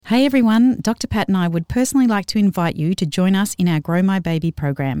Hey everyone, Dr. Pat and I would personally like to invite you to join us in our Grow My Baby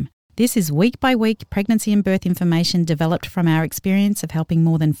program. This is week-by-week pregnancy and birth information developed from our experience of helping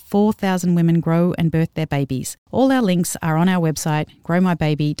more than 4,000 women grow and birth their babies. All our links are on our website,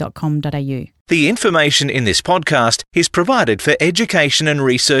 growmybaby.com.au. The information in this podcast is provided for education and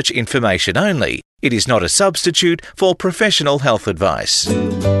research information only. It is not a substitute for professional health advice.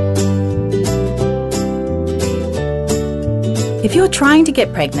 If you're trying to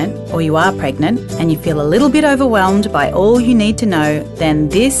get pregnant, or you are pregnant, and you feel a little bit overwhelmed by all you need to know, then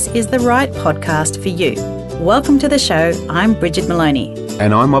this is the right podcast for you. Welcome to the show. I'm Bridget Maloney.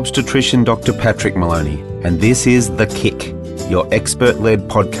 And I'm obstetrician Dr. Patrick Maloney. And this is The Kick, your expert-led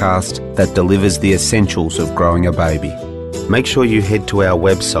podcast that delivers the essentials of growing a baby. Make sure you head to our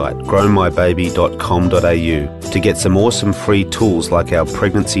website, growmybaby.com.au, to get some awesome free tools like our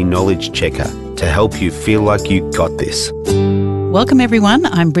pregnancy knowledge checker to help you feel like you got this. Welcome everyone,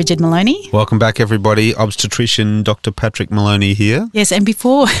 I'm Bridget Maloney. Welcome back everybody, obstetrician Dr. Patrick Maloney here. Yes, and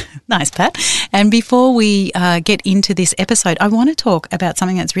before, nice Pat, and before we get into this episode, I want to talk about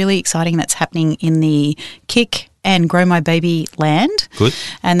something that's really exciting that's happening in the Kick and Grow My Baby land. Good.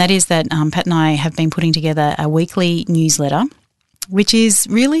 And that is that Pat and I have been putting together a weekly newsletter, which is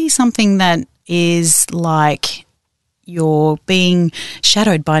really something that is like you're being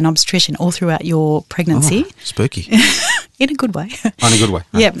shadowed by an obstetrician all throughout your pregnancy. Oh, spooky. In a good way. In a good way.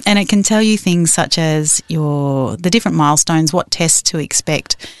 Yeah, and it can tell you things such as the different milestones, what tests to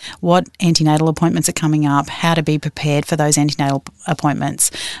expect, what antenatal appointments are coming up, how to be prepared for those antenatal appointments.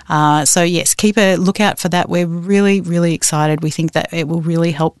 So yes, keep a lookout for that. We're really, really excited. We think that it will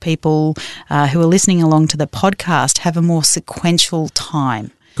really help people who are listening along to the podcast have a more sequential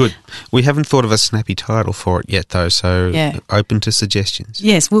time. Good. We haven't thought of a snappy title for it yet, though, so open to suggestions.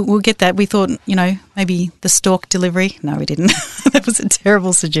 Yes, we'll get that. We thought, maybe the stork delivery. No, we didn't. That was a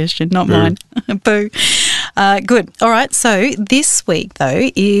terrible suggestion, not mine. Boo. Good. All right. So this week, though,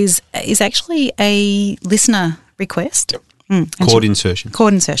 is actually a listener request. Yep. Cord insertions.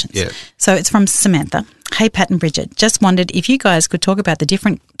 Cord insertions. Yeah. So it's from Samantha. Hey, Pat and Bridget, just wondered if you guys could talk about the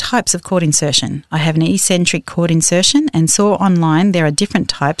different types of cord insertion. I have an eccentric cord insertion and saw online there are different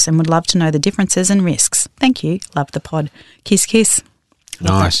types and would love to know the differences and risks. Thank you. Love the pod. Kiss, kiss.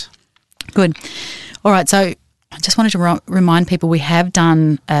 Nice. Good. All right. So I just wanted to remind people we have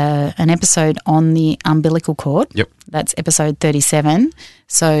done an episode on the umbilical cord. Yep. That's episode 37.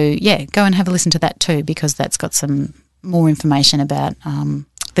 So, yeah, go and have a listen to that too because that's got some more information about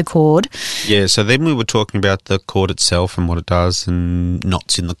the cord. Yeah, so then we were talking about the cord itself and what it does and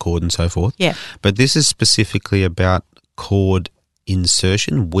knots in the cord and so forth. Yeah. But this is specifically about cord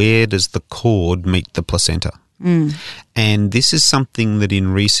insertion. Where does the cord meet the placenta? And this is something that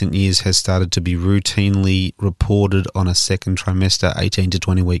in recent years has started to be routinely reported on a second trimester 18 to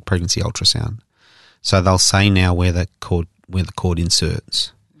 20 week pregnancy ultrasound. So they'll say now where the cord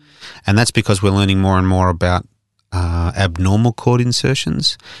inserts. And that's because we're learning more and more about abnormal cord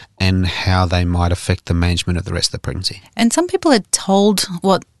insertions and how they might affect the management of the rest of the pregnancy. And some people are told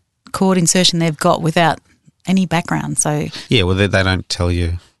what cord insertion they've got without any background. So yeah, well, they don't tell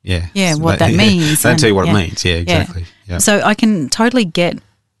you. Yeah, so what that means. They don't tell you what it means. Yeah, exactly. Yeah. So I can totally get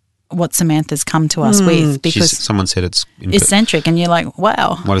what Samantha's come to us with because someone said it's eccentric, and you're like,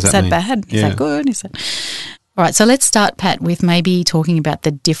 wow, what does is that mean? Bad? Is that good? Is that... All right, so let's start, Pat, with maybe talking about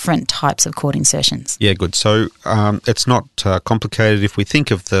the different types of cord insertions. Yeah, good. So it's not complicated. If we think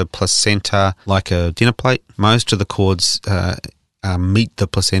of the placenta like a dinner plate, most of the cords meet the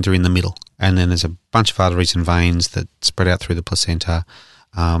placenta in the middle. And then there's a bunch of arteries and veins that spread out through the placenta,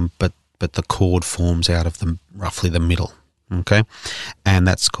 but the cord forms out of roughly the middle. Okay, and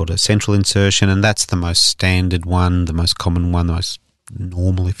that's called a central insertion, and that's the most standard one, the most common one, the most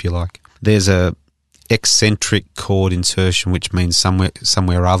normal, if you like. There's a eccentric cord insertion, which means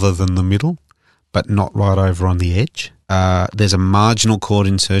somewhere other than the middle, but not right over on the edge. There's a marginal cord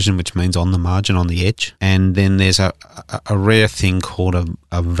insertion, which means on the margin, on the edge. And then there's a rare thing called a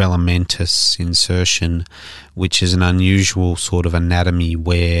velamentous insertion, which is an unusual sort of anatomy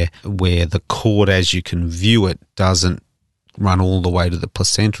where the cord, as you can view it, doesn't run all the way to the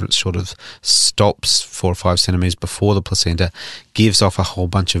placenta. It sort of stops 4 or 5 centimetres before the placenta, gives off a whole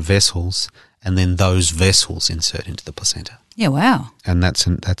bunch of vessels, and then those vessels insert into the placenta. Yeah, wow. And that's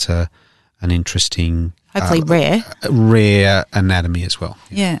an interesting, hopefully rare anatomy as well.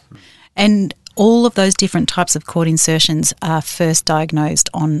 Yeah. And all of those different types of cord insertions are first diagnosed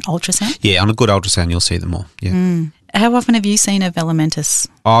on ultrasound? Yeah, on a good ultrasound you'll see them all. Yeah. How often have you seen a velamentous?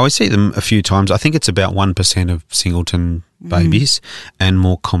 I see them a few times. I think it's about 1% of singleton babies and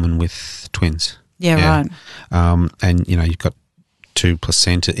more common with twins. Yeah, right. And, you've got two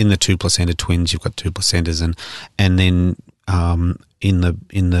placenta. In the two placenta twins, you've got two placentas, and then in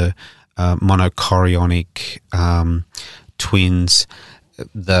the monochorionic twins,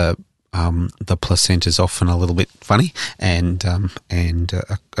 the placenta's often a little bit funny, and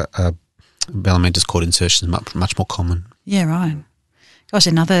Bellamentis cord insertion is much more common. Yeah, right. Gosh,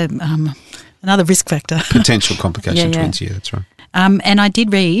 another risk factor. Potential complication twins, yeah, that's right. And I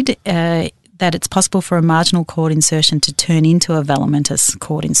did read that it's possible for a marginal cord insertion to turn into a velamentous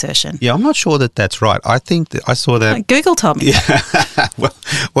cord insertion. Yeah, I'm not sure that that's right. I think that I saw that. Google told me. Yeah.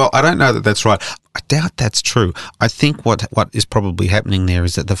 well, I don't know that that's right. I doubt that's true. I think what is probably happening there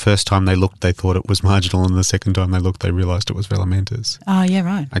is that the first time they looked, they thought it was marginal, and the second time they looked, they realised it was velamentous. Oh, yeah,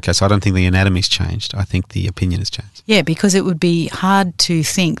 right. Okay, so I don't think the anatomy's changed. I think the opinion has changed. Yeah, because it would be hard to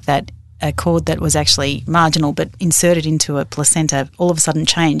think that a cord that was actually marginal but inserted into a placenta all of a sudden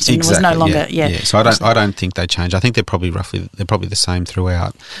changed and exactly, was no longer So I don't think they change. I think they're probably the same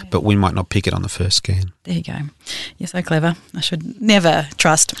throughout, but we might not pick it on the first scan. There you go. You're so clever. I should never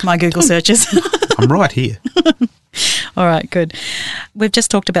trust my Google searches. I'm right here. All right, good. We've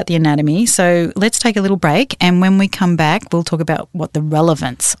just talked about the anatomy, so let's take a little break, and when we come back, we'll talk about what the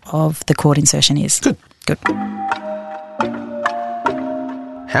relevance of the cord insertion is. Good.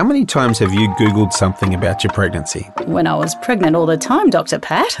 How many times have you Googled something about your pregnancy? When I was pregnant all the time, Dr.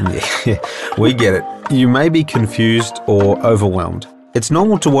 Pat. Yeah, we get it. You may be confused or overwhelmed. It's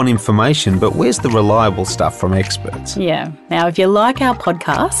normal to want information, but where's the reliable stuff from experts? Yeah. Now, if you like our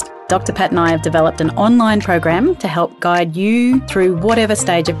podcast, Dr. Pat and I have developed an online program to help guide you through whatever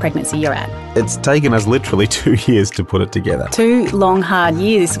stage of pregnancy you're at. It's taken us literally 2 years to put it together. 2 long, hard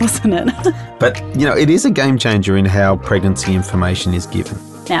years, wasn't it? But, it is a game changer in how pregnancy information is given.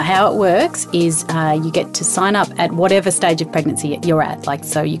 Now, how it works is you get to sign up at whatever stage of pregnancy you're at.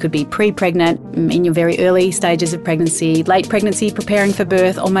 So you could be pre-pregnant, in your very early stages of pregnancy, late pregnancy, preparing for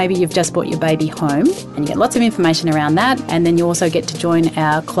birth, or maybe you've just brought your baby home. And you get lots of information around that. And then you also get to join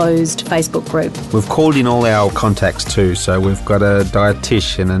our closed Facebook group. We've called in all our contacts too. So we've got a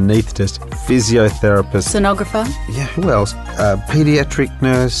dietitian, anaesthetist, physiotherapist. Sonographer. Yeah, who else? Paediatric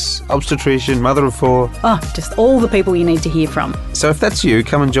nurse, obstetrician, mother of 4. Oh, just all the people you need to hear from. So if that's you,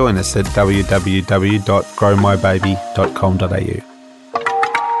 come and join us at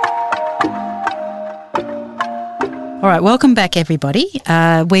www.growmybaby.com.au. All right, welcome back, everybody.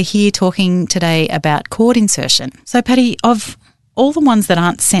 We're here talking today about cord insertion. So, Patty, of all the ones that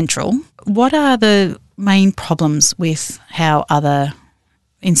aren't central, what are the main problems with how other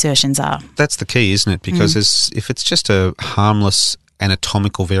insertions are? That's the key, isn't it? Because if it's just a harmless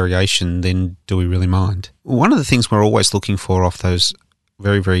anatomical variation, then do we really mind? One of the things we're always looking for off those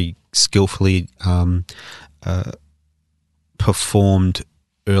very, very skillfully performed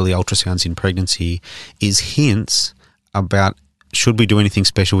early ultrasounds in pregnancy is hints about should we do anything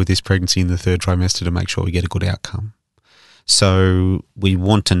special with this pregnancy in the 3rd trimester to make sure we get a good outcome. So we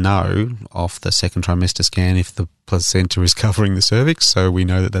want to know off the 2nd trimester scan if the placenta is covering the cervix, so we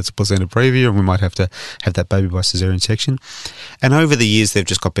know that that's a placenta previa and we might have to have that baby by caesarean section. And over the years they've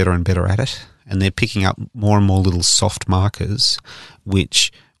just got better and better at it, and they're picking up more and more little soft markers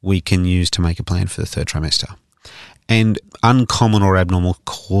which we can use to make a plan for the 3rd trimester. And uncommon or abnormal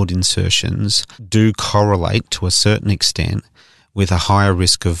cord insertions do correlate to a certain extent with a higher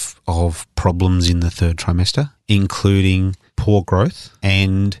risk of problems in the 3rd trimester, including poor growth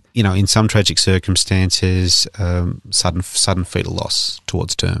and, in some tragic circumstances, sudden fetal loss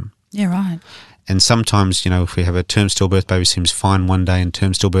towards term. Yeah, right. And sometimes, if we have a term stillbirth, baby seems fine one day and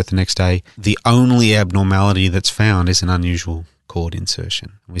term stillbirth the next day, the only abnormality that's found is an unusual cord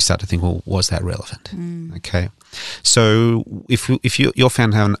insertion. We start to think, well, was that relevant? Okay. So if you're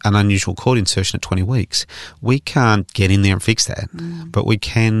found to have an unusual cord insertion at 20 weeks, we can't get in there and fix that, but we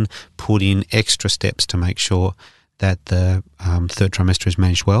can put in extra steps to make sure that the 3rd trimester is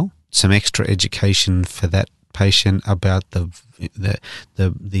managed well. Some extra education for that patient about the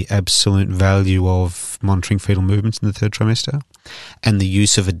absolute value of monitoring fetal movements in the 3rd trimester, and the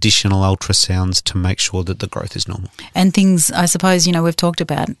use of additional ultrasounds to make sure that the growth is normal. And things, I suppose, we've talked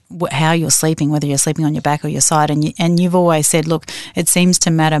about how you're sleeping, whether you're sleeping on your back or your side, and you've always said, look, it seems to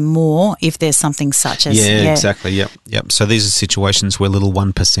matter more if there's something such as... Yeah, exactly, yep. So these are situations where little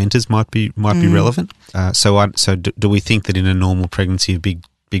 1%ers might be relevant. So do we think that in a normal pregnancy of big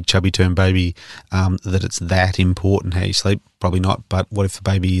chubby term baby, that it's that important how you sleep? Probably not. But what if the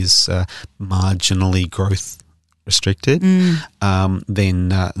baby is marginally growth restricted? Then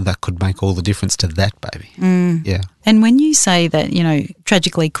that could make all the difference to that baby. Yeah. And when you say that,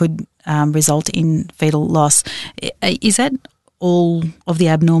 tragically could result in fetal loss, is that all of the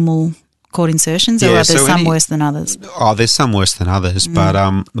abnormal cord insertions, or are there some worse than others? Oh, there's some worse than others, but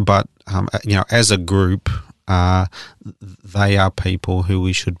as a group, they are people who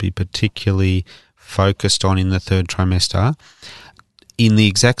we should be particularly focused on in the third trimester, in the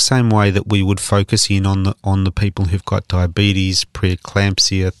exact same way that we would focus in on the people who've got diabetes,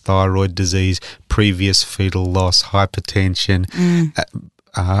 preeclampsia, thyroid disease, previous fetal loss, hypertension,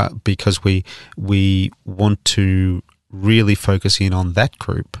 because we want to really focus in on that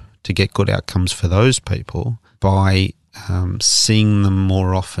group to get good outcomes for those people by seeing them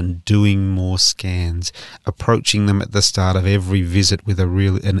more often, doing more scans, approaching them at the start of every visit with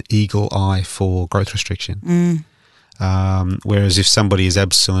an eagle eye for growth restriction. Whereas if somebody is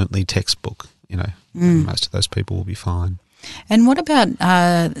absolutely textbook, most of those people will be fine. And what about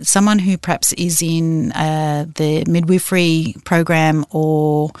someone who perhaps is in the midwifery program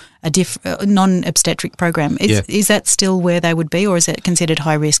or a non-obstetric program? Is that still where they would be, or is it considered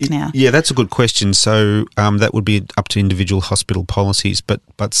high risk now? Yeah, that's a good question. So that would be up to individual hospital policies, but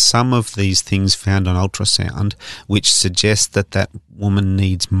some of these things found on ultrasound which suggest that woman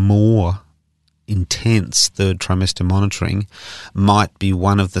needs more intense third trimester monitoring might be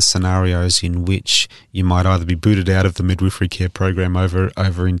one of the scenarios in which you might either be booted out of the midwifery care program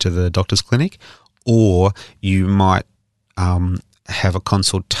over into the doctor's clinic, or you might have a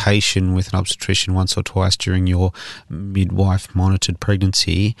consultation with an obstetrician once or twice during your midwife monitored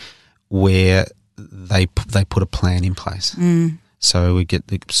pregnancy where they put a plan in place. So we get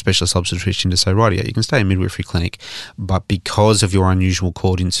the specialist obstetrician to say, right, yeah, you can stay in midwifery clinic, but because of your unusual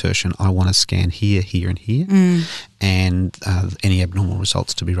cord insertion, I want to scan here, here and here, and any abnormal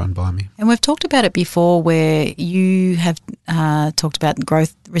results to be run by me. And we've talked about it before where you have talked about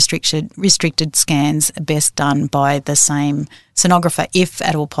growth restricted scans best done by the same sonographer, if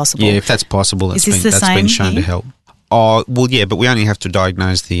at all possible. Yeah, if that's possible, that's been shown to help. Oh, well, yeah, but we only have to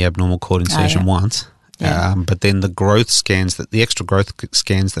diagnose the abnormal cord insertion once. Yeah. But then the extra growth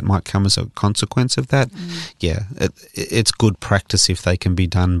scans that might come as a consequence of that, it's good practice if they can be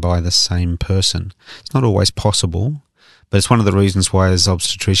done by the same person. It's not always possible, but it's one of the reasons why as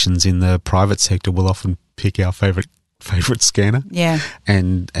obstetricians in the private sector we'll often pick our favourite scanner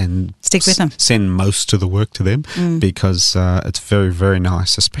and stick with them. Send most of the work to them because it's very, very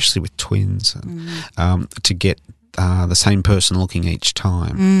nice, especially with twins, to get the same person looking each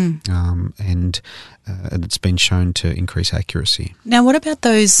time, and it's been shown to increase accuracy. Now, what about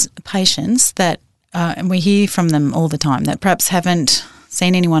those patients that, and we hear from them all the time, that perhaps haven't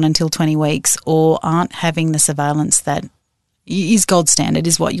seen anyone until 20 weeks or aren't having the surveillance that is gold standard,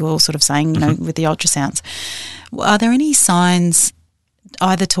 is what you're sort of saying, with the ultrasounds. Are there any signs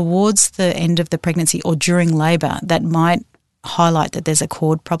either towards the end of the pregnancy or during labour that might highlight that there's a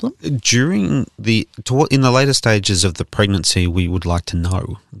cord problem? In the later stages of the pregnancy, we would like to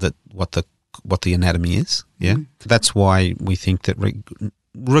know that what the anatomy is. Yeah, that's why we think that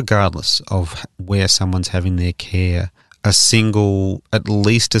regardless of where someone's having their care, at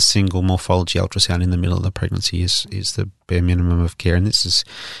least a single morphology ultrasound in the middle of the pregnancy is the bare minimum of care, and this is,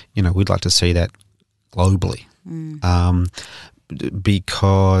 we'd like to see that globally.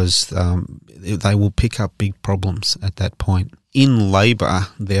 Because they will pick up big problems at that point. In labour,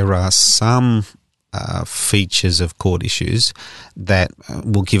 there are some features of cord issues that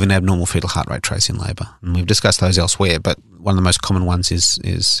will give an abnormal fetal heart rate trace in labour, and we've discussed those elsewhere. But one of the most common ones is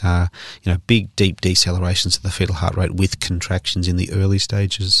big, deep decelerations of the fetal heart rate with contractions in the early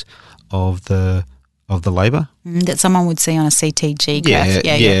stages of the labour. That someone would see on a CTG graph.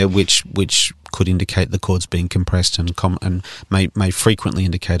 Yeah, which could indicate the cord's being compressed and may frequently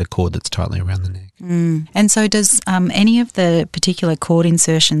indicate a cord that's tightly around the neck. And so does any of the particular cord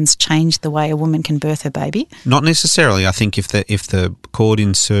insertions change the way a woman can birth her baby? Not necessarily. I think if the cord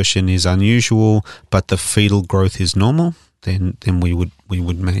insertion is unusual but the fetal growth is normal, then we would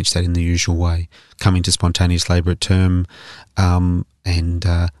manage that in the usual way. Come into spontaneous labour at term and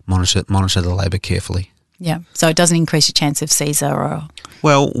monitor the labour carefully. Yeah, so it doesn't increase your chance of Caesar or...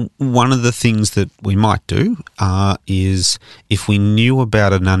 Well, one of the things that we might do is if we knew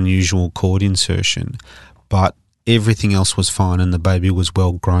about an unusual cord insertion but everything else was fine and the baby was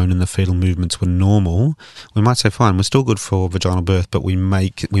well grown and the fetal movements were normal, we might say, fine, we're still good for vaginal birth, but we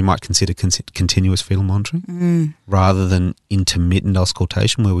might consider continuous fetal monitoring rather than intermittent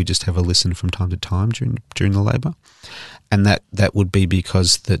auscultation where we just have a listen from time to time during the labour. And that would be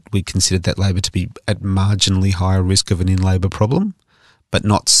because that we considered that labour to be at marginally higher risk of an in-labour problem, but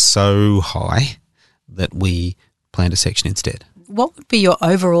not so high that we planned a section instead. What would be your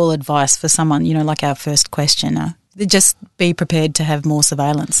overall advice for someone, like our first question, just be prepared to have more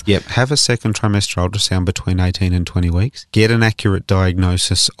surveillance. Yep. Have a second trimester ultrasound between 18 and 20 weeks. Get an accurate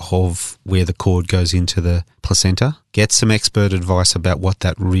diagnosis of where the cord goes into the placenta. Get some expert advice about what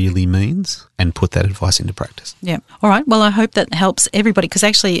that really means and put that advice into practice. Yeah. All right. Well, I hope that helps everybody, because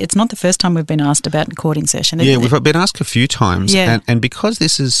actually it's not the first time we've been asked about cord insertion. We've been asked a few times. Yeah. And because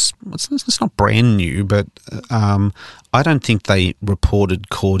this is, it's not brand new, but I don't think they reported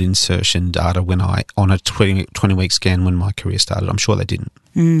cord insertion data on a 20-week scan when my career started. I'm sure they didn't.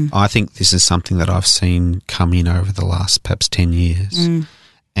 I think this is something that I've seen come in over the last perhaps 10 years.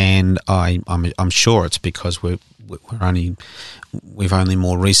 And I'm sure it's because we've only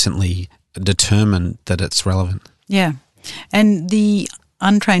more recently determined that it's relevant. Yeah. And the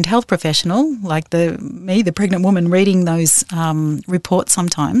untrained health professional, like the pregnant woman reading those reports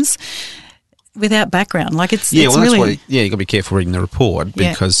sometimes without background, like it's that's really why you got to be careful reading the report,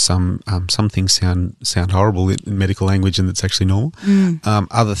 because some things sound horrible in medical language and it's actually normal.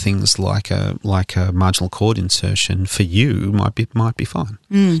 Other things like a marginal cord insertion for you might be fine.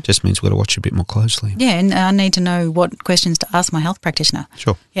 Just means we've got to watch a bit more closely. Yeah, and I need to know what questions to ask my health practitioner.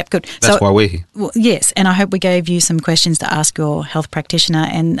 Sure. Yep, good. That's why we're here. Well, yes, and I hope we gave you some questions to ask your health practitioner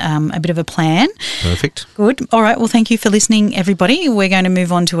and a bit of a plan. Perfect. Good. All right. Well, thank you for listening, everybody. We're going to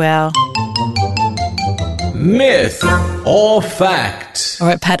move on to our Myth or fact? All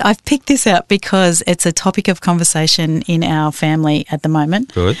right, Pat, I've picked this out because it's a topic of conversation in our family at the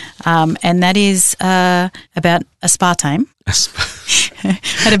moment. Good. And that is about aspartame.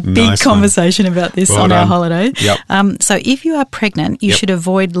 Had a big Nice conversation about this on our holiday. Yep. So if you are pregnant, you should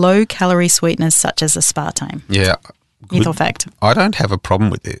avoid low-calorie sweeteners such as aspartame. Yeah. Myth or fact? I don't have a problem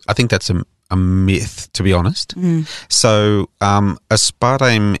with it. I think that's a myth, to be honest. So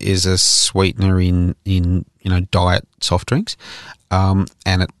aspartame is a sweetener in diet soft drinks, and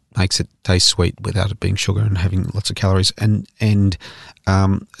it makes it taste sweet without it being sugar and having lots of calories. And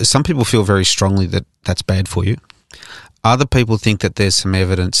some people feel very strongly that that's bad for you. Other people think that there's some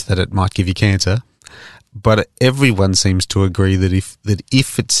evidence that it might give you cancer, but everyone seems to agree that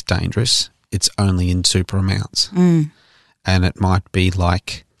if it's dangerous, it's only in super amounts, and it might be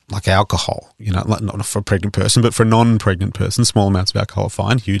like alcohol, not for a pregnant person, but for a non-pregnant person, small amounts of alcohol are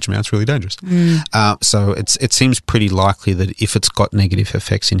fine, huge amounts really dangerous. So it seems pretty likely that if it's got negative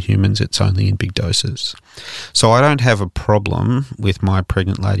effects in humans, it's only in big doses. So I don't have a problem with my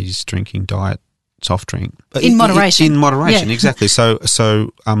pregnant ladies drinking diet soft drink. In moderation. In moderation, Yeah. exactly. So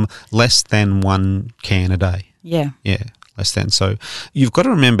less than 1 can a day. Yeah. Yeah. Less than. So you've got to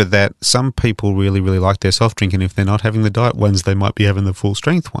remember that some people really, really like their soft drink, and if they're not having the diet ones, they might be having the full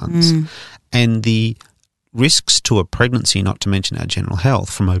strength ones. And the risks to a pregnancy, not to mention our general health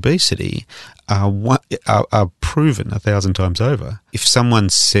from obesity, are proven 1,000 times over. If someone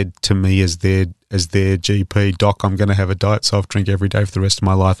said to me as their GP, "Doc, I'm going to have a diet soft drink every day for the rest of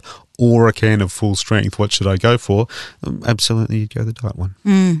my life, or a can of full strength, what should I go for?" Absolutely, you'd go the diet one.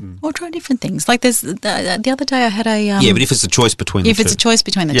 Or try different things. Like there's the other day I had a but if it's a choice between the two. If it's a choice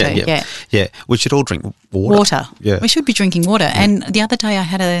between the two, Yeah, we should all drink water. Yeah. We should be drinking water. Yeah. And the other day I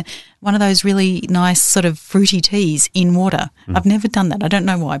had one of those really nice sort of fruity teas in water. I've never done that. I don't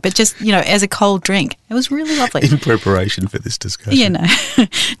know why, but just, as a cold drink. It was really lovely. In preparation for this discussion. Yeah, no,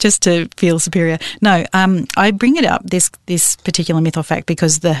 just to feel superior. No, I bring it up, this particular myth or fact,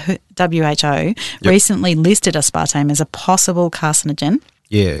 because the WHO recently listed aspartame as a possible carcinogen.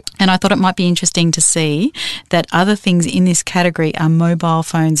 Yeah. And I thought it might be interesting to see that other things in this category are mobile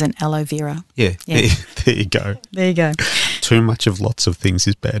phones and aloe vera. Yeah. There you go. There you go. Too much of lots of things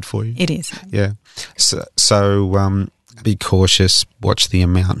is bad for you. It is. Yeah. So be cautious, watch the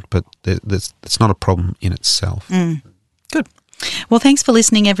amount, but it's not a problem in itself. Good. Well, thanks for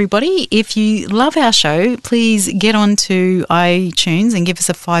listening, everybody. If you love our show, please get onto iTunes and give us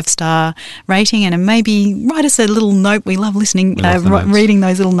a 5-star rating, and maybe write us a little note. We love listening, reading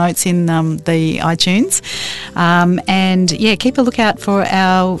those little notes in the iTunes. And keep a lookout for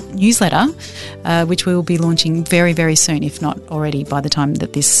our newsletter, which we will be launching very, very soon, if not already by the time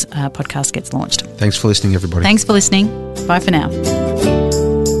that this podcast gets launched. Thanks for listening, everybody. Thanks for listening. Bye for now.